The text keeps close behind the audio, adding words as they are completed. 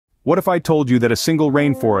What if I told you that a single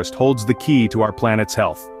rainforest holds the key to our planet's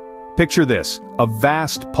health? Picture this, a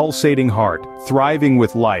vast, pulsating heart, thriving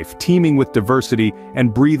with life, teeming with diversity,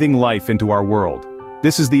 and breathing life into our world.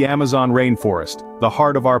 This is the Amazon rainforest, the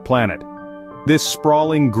heart of our planet. This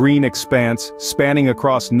sprawling green expanse, spanning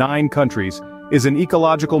across 9 countries, is an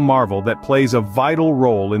ecological marvel that plays a vital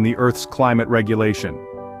role in the Earth's climate regulation.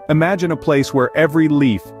 Imagine a place where every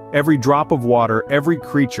leaf, every drop of water, every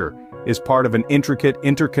creature, is part of an intricate,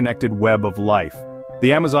 interconnected web of life.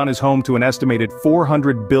 The Amazon is home to an estimated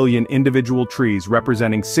 400 billion individual trees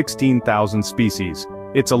representing 16,000 species.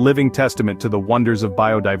 It's a living testament to the wonders of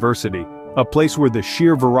biodiversity, a place where the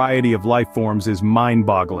sheer variety of life forms is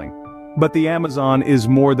mind-boggling. But the Amazon is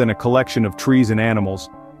more than a collection of trees and animals.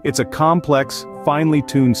 It's a complex, finely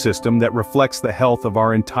tuned system that reflects the health of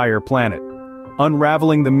our entire planet.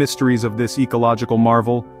 Unraveling the mysteries of this ecological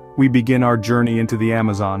marvel, we begin our journey into the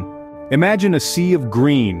Amazon. Imagine a sea of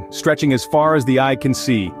green, stretching as far as the eye can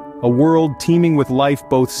see, a world teeming with life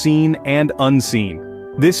both seen and unseen.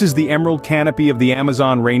 This is the Emerald Canopy of the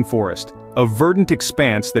Amazon rainforest, a verdant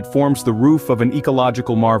expanse that forms the roof of an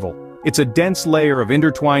ecological marvel. It's a dense layer of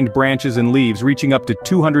intertwined branches and leaves reaching up to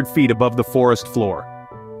 200 feet above the forest floor.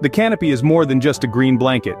 The canopy is more than just a green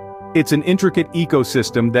blanket. It's an intricate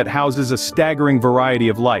ecosystem that houses a staggering variety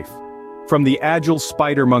of life. From the agile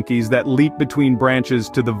spider monkeys that leap between branches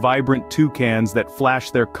to the vibrant toucans that flash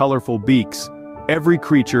their colorful beaks, every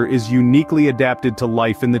creature is uniquely adapted to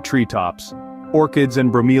life in the treetops. Orchids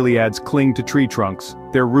and bromeliads cling to tree trunks,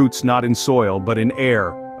 their roots not in soil but in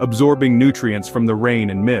air, absorbing nutrients from the rain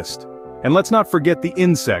and mist. And let's not forget the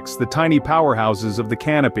insects, the tiny powerhouses of the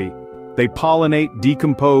canopy. They pollinate,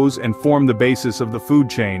 decompose, and form the basis of the food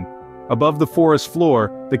chain. Above the forest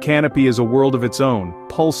floor, the canopy is a world of its own,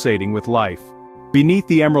 pulsating with life. Beneath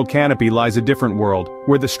the Emerald Canopy lies a different world,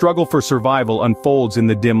 where the struggle for survival unfolds in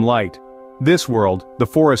the dim light. This world, the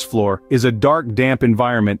forest floor, is a dark, damp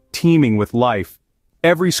environment teeming with life.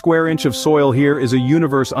 Every square inch of soil here is a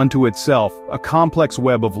universe unto itself, a complex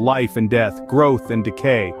web of life and death, growth and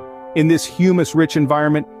decay. In this humus-rich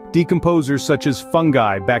environment, decomposers such as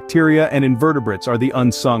fungi, bacteria, and invertebrates are the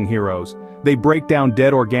unsung heroes. They break down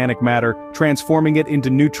dead organic matter, transforming it into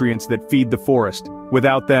nutrients that feed the forest.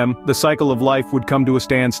 Without them, the cycle of life would come to a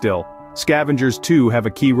standstill. Scavengers too have a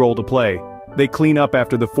key role to play. They clean up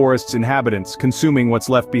after the forest's inhabitants, consuming what's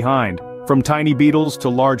left behind. From tiny beetles to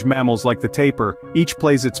large mammals like the tapir, each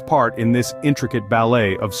plays its part in this intricate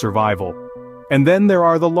ballet of survival. And then there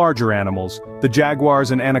are the larger animals, the jaguars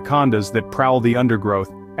and anacondas that prowl the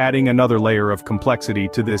undergrowth, adding another layer of complexity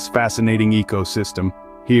to this fascinating ecosystem.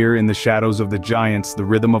 Here, in the shadows of the giants, the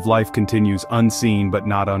rhythm of life continues unseen but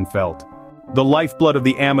not unfelt. The lifeblood of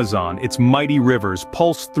the Amazon, its mighty rivers,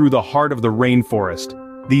 pulse through the heart of the rainforest.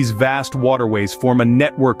 These vast waterways form a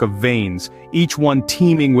network of veins, each one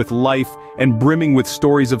teeming with life and brimming with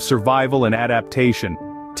stories of survival and adaptation.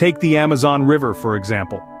 Take the Amazon River, for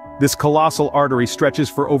example. This colossal artery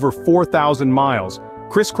stretches for over 4,000 miles,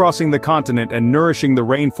 crisscrossing the continent and nourishing the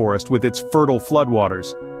rainforest with its fertile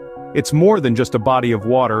floodwaters. It's more than just a body of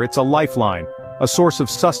water, it's a lifeline, a source of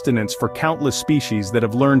sustenance for countless species that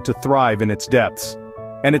have learned to thrive in its depths.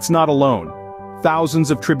 And it's not alone.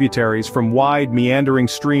 Thousands of tributaries from wide, meandering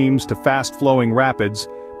streams to fast-flowing rapids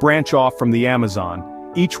branch off from the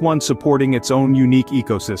Amazon, each one supporting its own unique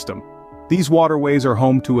ecosystem. These waterways are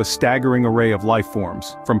home to a staggering array of life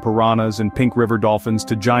forms, from piranhas and pink river dolphins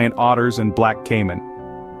to giant otters and black caiman.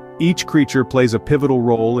 Each creature plays a pivotal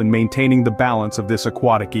role in maintaining the balance of this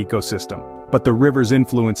aquatic ecosystem. But the river's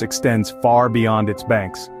influence extends far beyond its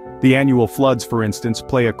banks. The annual floods, for instance,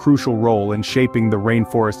 play a crucial role in shaping the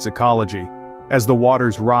rainforest's ecology. As the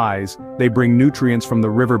waters rise, they bring nutrients from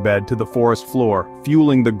the riverbed to the forest floor,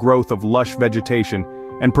 fueling the growth of lush vegetation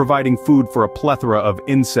and providing food for a plethora of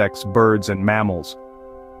insects, birds, and mammals.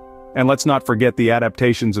 And let's not forget the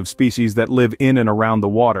adaptations of species that live in and around the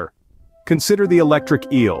water. Consider the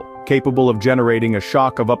electric eel, capable of generating a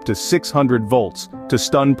shock of up to 600 volts to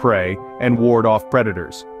stun prey and ward off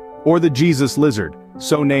predators. Or the Jesus lizard,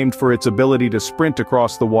 so named for its ability to sprint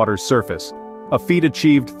across the water's surface, a feat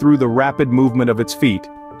achieved through the rapid movement of its feet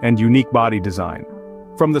and unique body design.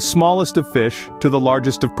 From the smallest of fish to the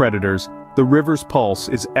largest of predators, the river's pulse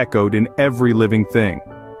is echoed in every living thing.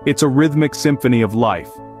 It's a rhythmic symphony of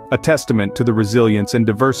life, a testament to the resilience and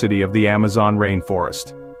diversity of the Amazon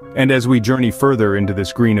rainforest. And as we journey further into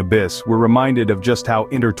this green abyss, we're reminded of just how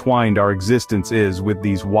intertwined our existence is with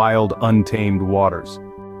these wild, untamed waters.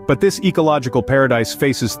 But this ecological paradise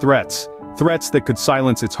faces threats that could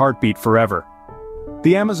silence its heartbeat forever.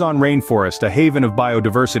 The Amazon rainforest, a haven of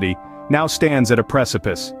biodiversity, now stands at a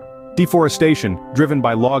precipice. Deforestation, driven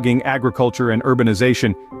by logging, agriculture, and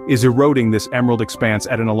urbanization, is eroding this emerald expanse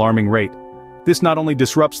at an alarming rate. This not only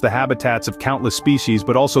disrupts the habitats of countless species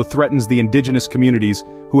but also threatens the indigenous communities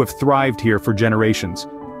who have thrived here for generations.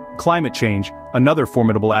 Climate change, another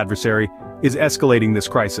formidable adversary, is escalating this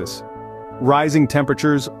crisis. Rising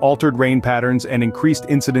temperatures, altered rain patterns, and increased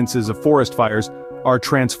incidences of forest fires are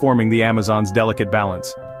transforming the Amazon's delicate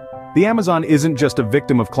balance. The Amazon isn't just a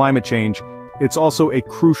victim of climate change, it's also a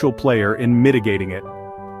crucial player in mitigating it.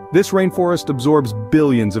 This rainforest absorbs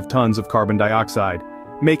billions of tons of carbon dioxide,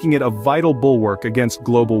 making it a vital bulwark against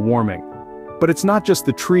global warming. But it's not just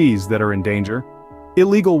the trees that are in danger.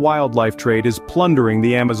 Illegal wildlife trade is plundering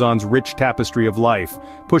the Amazon's rich tapestry of life,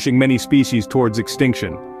 pushing many species towards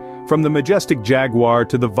extinction. From the majestic jaguar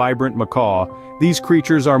to the vibrant macaw, these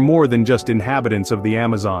creatures are more than just inhabitants of the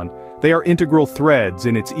Amazon, they are integral threads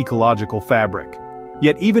in its ecological fabric.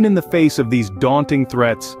 Yet even in the face of these daunting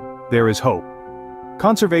threats, there is hope.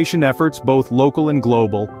 Conservation efforts, both local and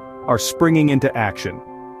global, are springing into action.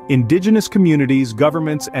 Indigenous communities,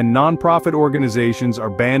 governments, and non-profit organizations are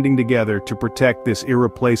banding together to protect this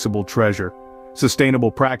irreplaceable treasure.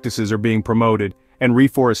 Sustainable practices are being promoted, and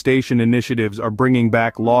reforestation initiatives are bringing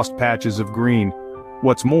back lost patches of green.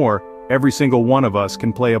 What's more, every single one of us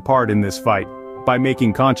can play a part in this fight. By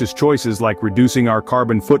making conscious choices like reducing our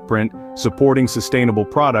carbon footprint, supporting sustainable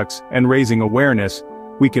products, and raising awareness,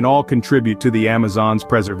 we can all contribute to the Amazon's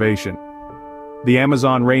preservation. The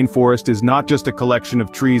Amazon rainforest is not just a collection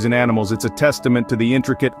of trees and animals, it's a testament to the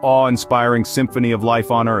intricate, awe-inspiring symphony of life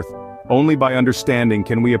on Earth. Only by understanding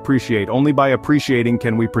can we appreciate, only by appreciating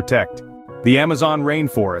can we protect. The Amazon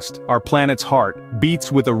rainforest, our planet's heart,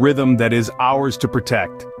 beats with a rhythm that is ours to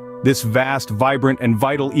protect. This vast, vibrant, and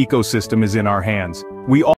vital ecosystem is in our hands.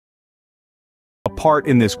 We all play a part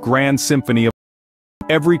in this grand symphony of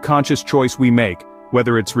every conscious choice we make,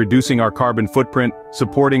 whether it's reducing our carbon footprint,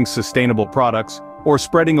 supporting sustainable products, or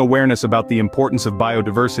spreading awareness about the importance of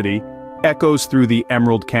biodiversity, echoes through the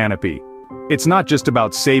Emerald Canopy. It's not just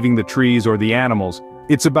about saving the trees or the animals,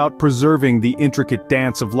 it's about preserving the intricate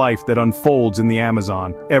dance of life that unfolds in the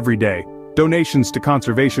Amazon every day. Donations to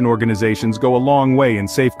conservation organizations go a long way in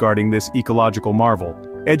safeguarding this ecological marvel.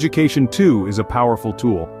 Education, too, is a powerful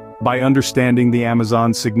tool. By understanding the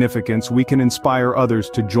Amazon's significance, we can inspire others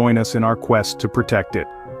to join us in our quest to protect it.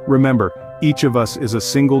 Remember, each of us is a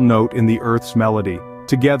single note in the Earth's melody.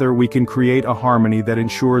 Together we can create a harmony that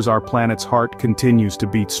ensures our planet's heart continues to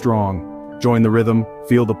beat strong. Join the rhythm,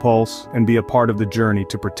 feel the pulse, and be a part of the journey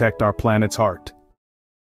to protect our planet's heart.